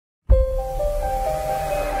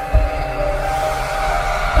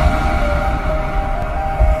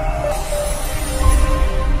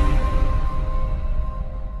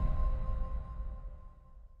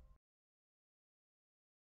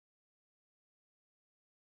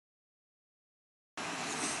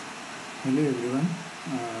Hello everyone.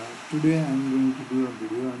 Today I am going to do a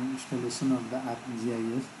video on installation of the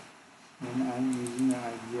ArcGIS, and I am using the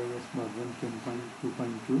ArcGIS version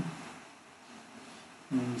 10.2.2.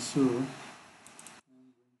 And so I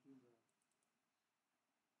am going to the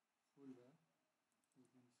folder. You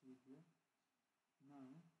can see it here. Now I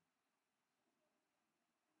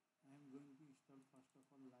am going to install first of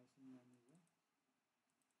all license manager.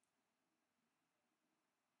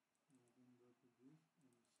 You can go to this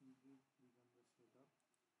and simply click on the setup.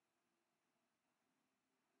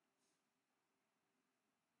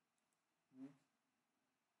 Next,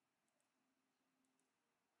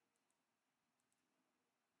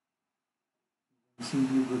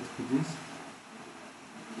 simply go through this.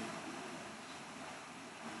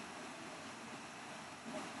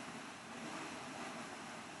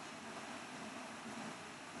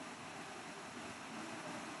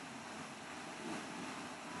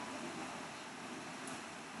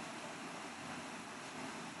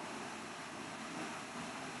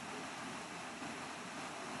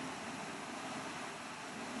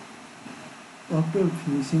 After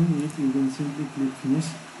finishing it, you can simply click finish,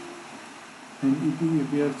 and it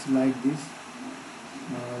appears like this.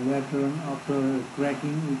 Later on, after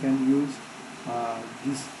cracking, we can use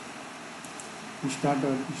this start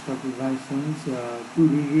or stop license to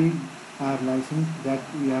read our license that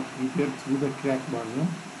we have prepared through the crack version.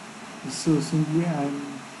 So simply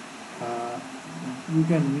you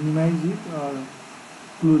can minimize it or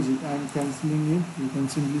close it. I am cancelling it. You can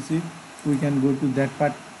simply see we can go to that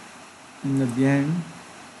part in the behind.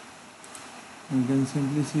 You can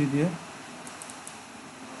simply see it here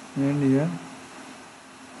and here.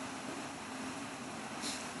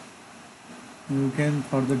 You can,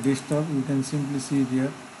 for the desktop, you can simply see it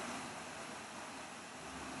here,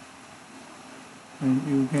 and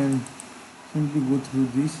you can simply go through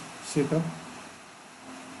this setup,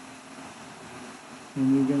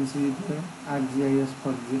 and you can see it here, ArcGIS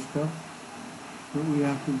for desktop. So we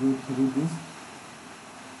have to go through this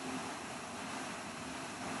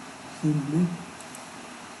simply.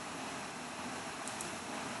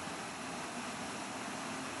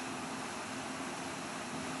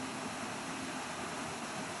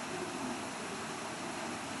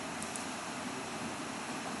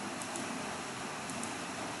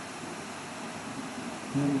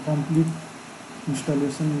 And complete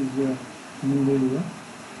installation is needed here.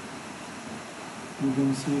 You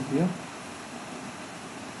can see it here.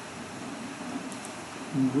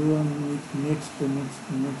 And go on with next.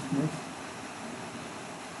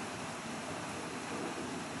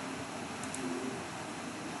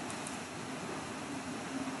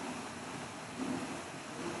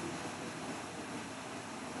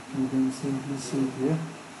 You can simply see it here.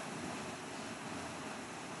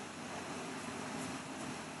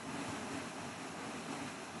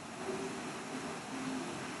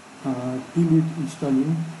 Till it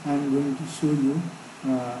installing, I am going to show you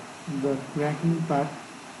the cracking part,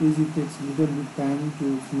 is it takes little bit time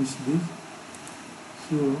to finish this.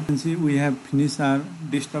 So you can see we have finished our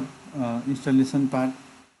desktop installation part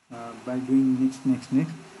by doing next,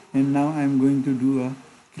 and now I am going to do a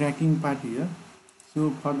cracking part here.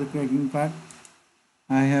 So for the cracking part,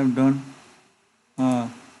 I have done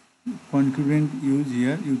concurrent use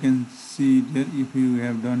here. You can see it here if you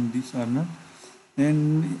have done this or not.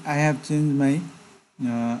 And I have changed my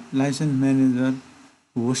license manager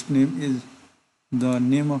host name. Is the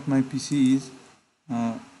name of my PC is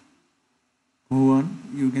Bhuvan.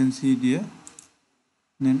 You can see it here.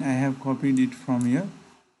 Then I have copied it from here,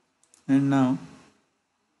 and now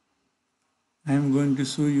I am going to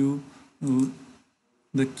show you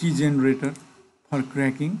the key generator for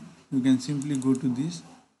cracking. You can simply go to this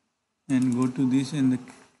and go to this in the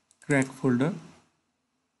crack folder.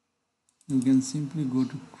 You can simply go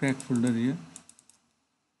to crack folder here.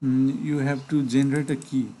 You have to generate a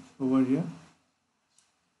key over here.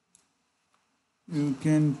 You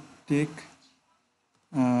can take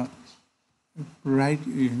you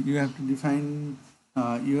have to define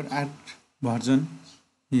your ARC version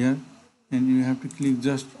here, and you have to click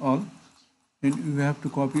just all, and you have to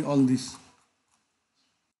copy all this.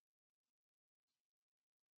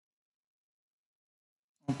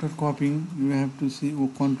 After copying, you have to see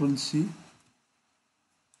Control C,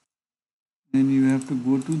 and you have to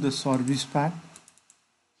go to the service part,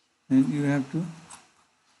 and you have to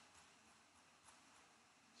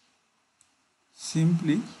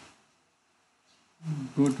simply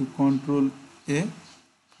go to Control A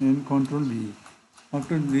and Control V.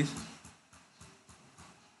 After this,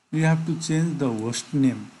 you have to change the host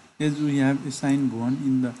name, as we have assigned one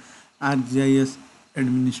in the ArcGIS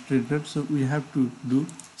administrator. So we have to do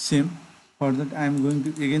same. For that, I am going to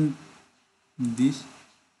again this,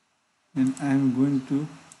 and I am going to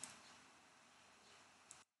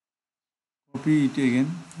copy it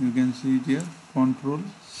again. You can see it here, Control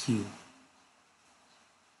C,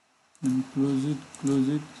 and close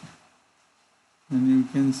it, and you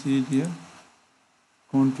can see it here,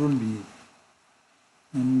 Control V,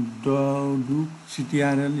 and do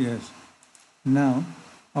CTRL, yes. Now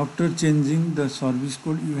after changing the service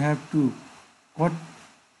code, you have to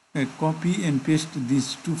copy and paste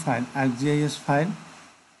these two files, ArcGIS file,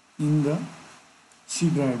 in the C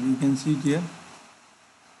drive. You can see it here.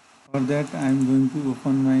 For that I am going to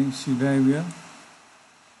open my C drive here.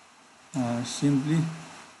 Simply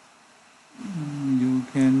you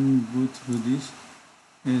can go through this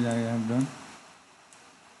as I have done.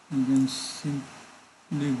 You can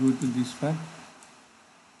simply go to this file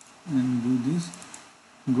and do this.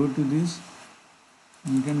 Go to this.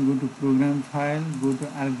 You can go to program file, go to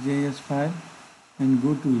ArcGIS file, and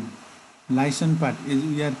go to license part. As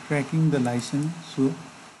we are tracking the license, so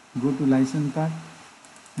go to license part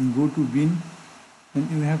and go to bin, and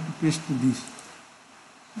you have to paste this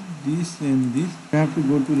and this. You have to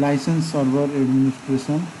go to license server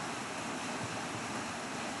administration.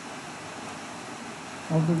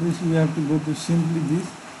 After this we have to go to simply this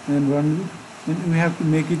and run it, and we have to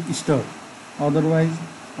make it stop, otherwise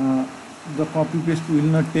the copy paste will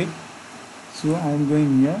not take. So I am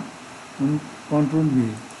going here and Control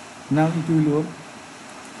V. Now it will work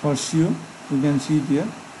for sure. You can see it here.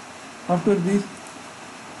 After this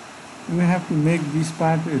you have to make this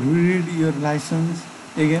part read your license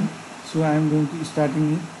again. So I am going to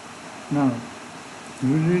starting it now.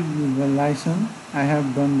 Read the license. I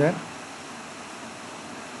have done that.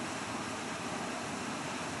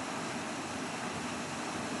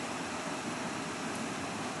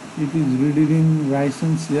 It is reading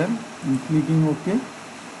license here and clicking OK.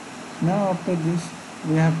 Now after this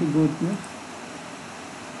we have to go to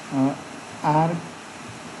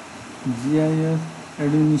ArcGIS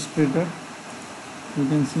administrator. You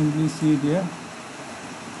can simply see it here.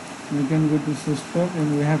 We can go to system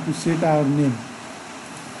and we have to set our name,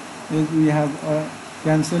 as we have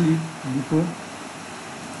cancelled it before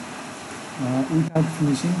without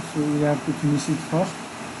finishing. So we have to finish it first.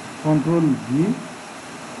 Control V,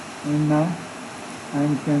 and now I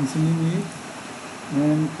am cancelling it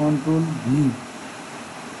and Control V.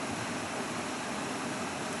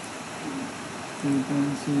 You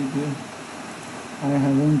can see it here. I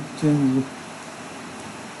haven't changed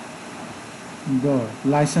the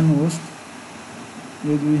license host,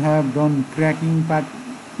 as we have done tracking part.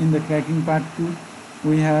 In the tracking part too,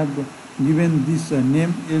 we have given this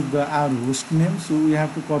name as our host name, so we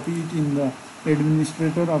have to copy it in the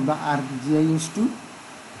administrator of the ArcGIS too.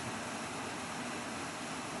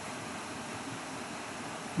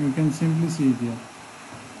 You can simply see it here.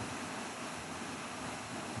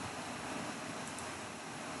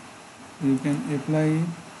 You can apply it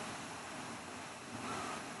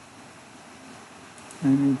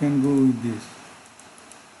and you can go with this.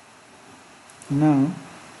 Now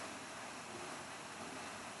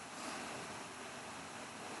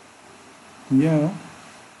here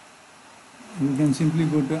you can simply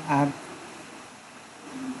go to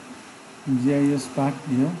ArcGIS part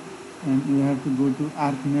here, and you have to go to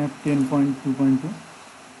ArcMap 10.2.2.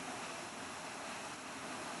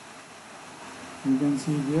 You can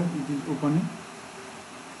see here it is opening,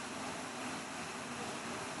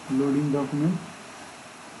 loading document.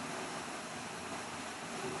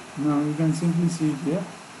 Now you can simply see it here.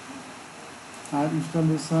 Our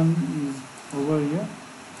installation is over here,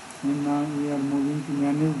 and now we are moving to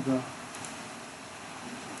manage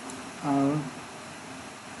our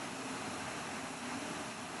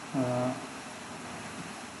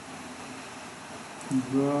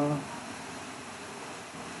draw.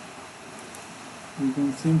 You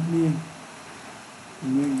can simply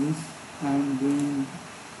make this. I am doing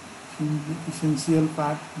simply essential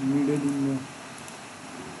part needed in the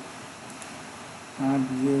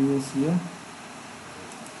ArcGIS here.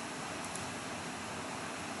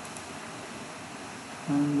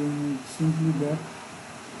 I am doing simply that.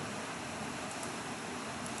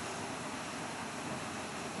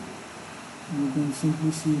 You can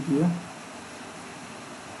simply see it here.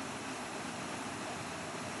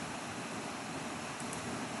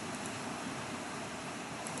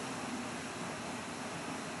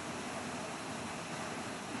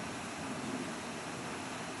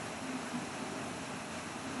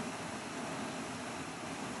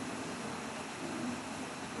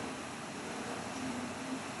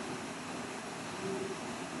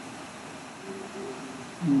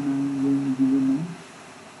 And I am going to give a name.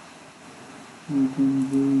 You can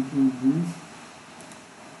go to this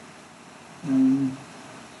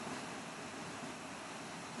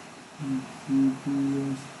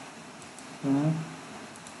GPS path,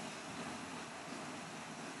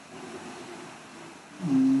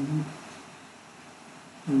 and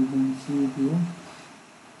you can see it here.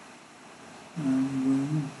 I'm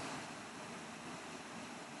going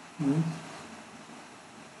with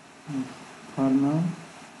for now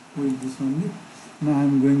with this only. Now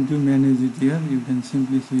I'm going to manage it here. You can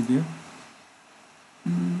simply see it here.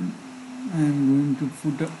 I'm going to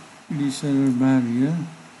put a reservoir bar here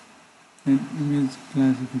and image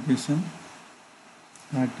classification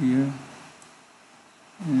part here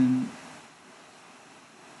and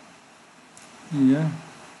here.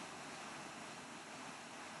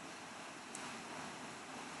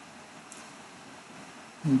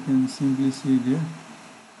 You can simply see it here.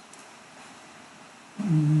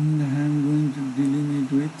 And I'm going to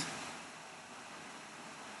delineate with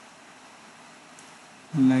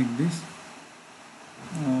like this,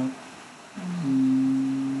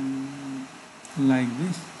 like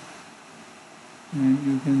this, and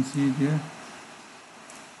you can see it here.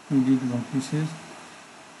 We did offices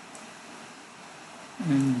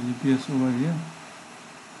and GPS over here,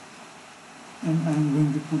 and I'm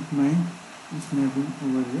going to put my mapping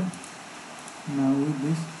over here. Now with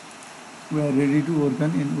this we are ready to work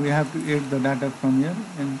on, and we have to add the data from here,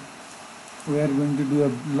 and we are going to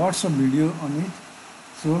do lots of video on it.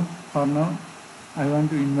 So for now I want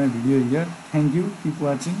to end my video here. Thank you, keep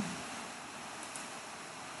watching.